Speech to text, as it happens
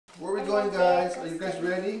going, guys? Are you guys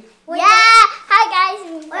ready? Yeah! Hi guys,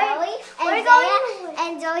 I'm Zoe. We're going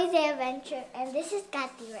and Zoe's the adventure, and this is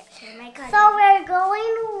Kathy right here, my cousin. So we're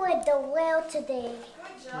going with the whale today.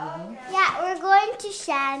 Good job. Yeah, we're going to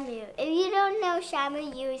Shamu. If you don't know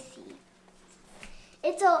Shamu, you see.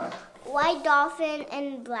 It's a white dolphin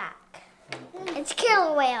and black. It's a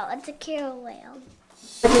killer whale. It's a killer whale.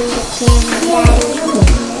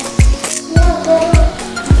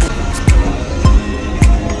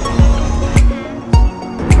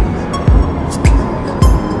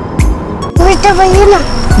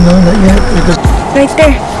 No, not yet. Right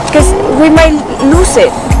there, because we might lose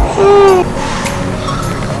it.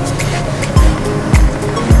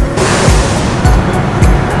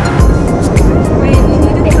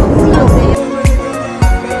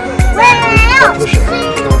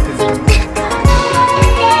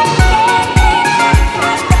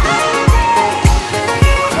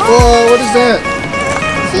 Whoa, what is that?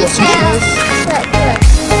 Seashells.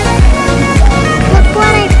 Look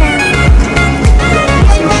what I found.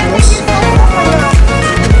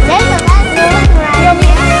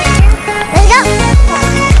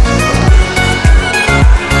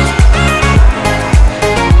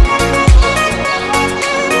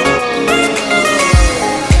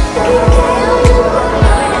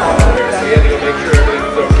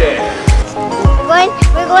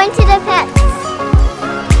 We're going to the pets.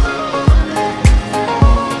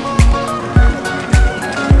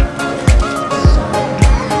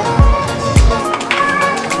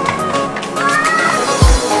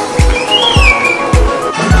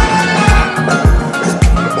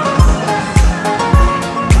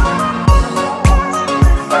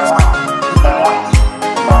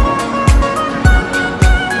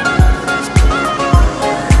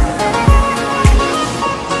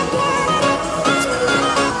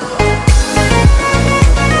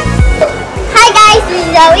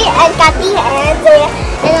 Zoe and Kathy and Zoya,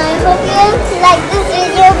 and I hope you like this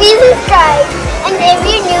video. Please subscribe. And if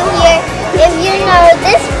you're new here, if you know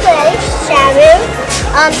this place, Shamu,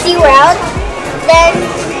 SeaWorld, then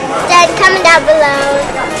comment down below.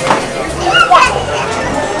 1,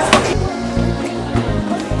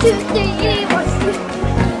 2, 3, 1, 2,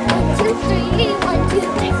 1, 2, 3, 1, 2,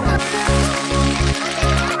 3.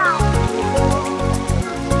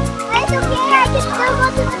 It's okay, I can still go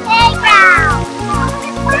to the playground.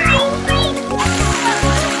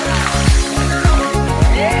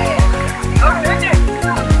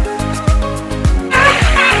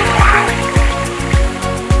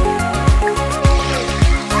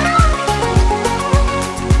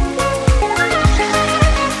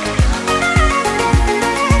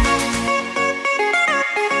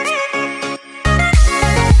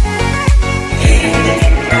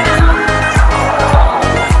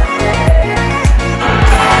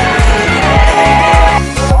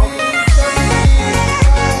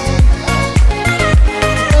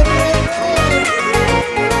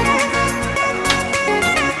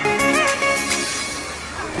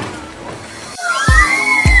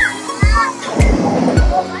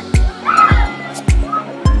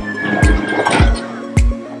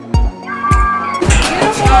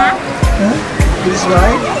 This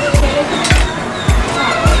right?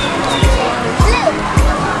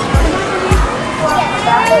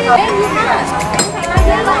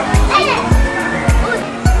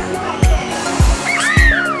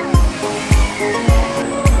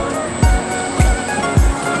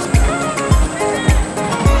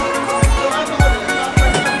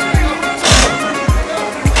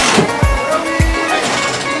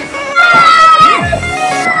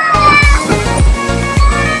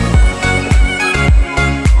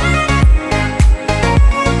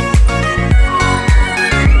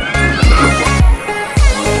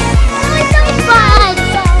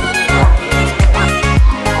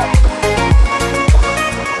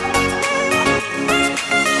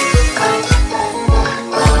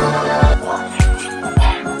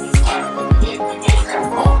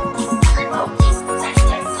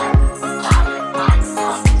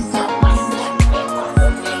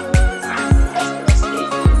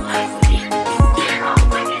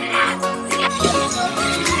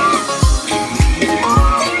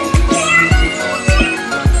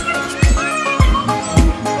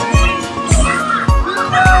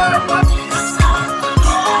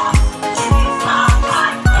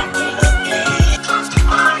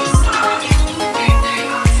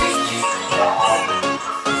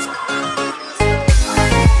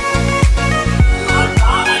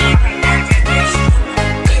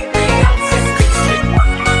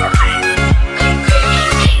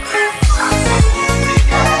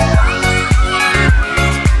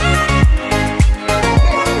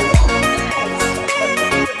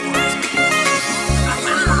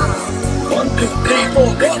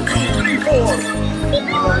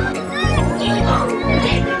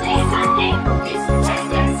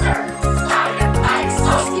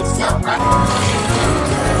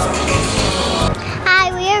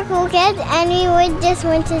 And we would just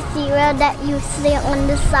went to SeaWorld that you see on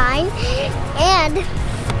the sign. And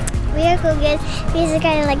we are cool guys. Please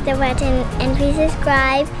kind of like the button and please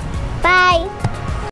subscribe. Bye.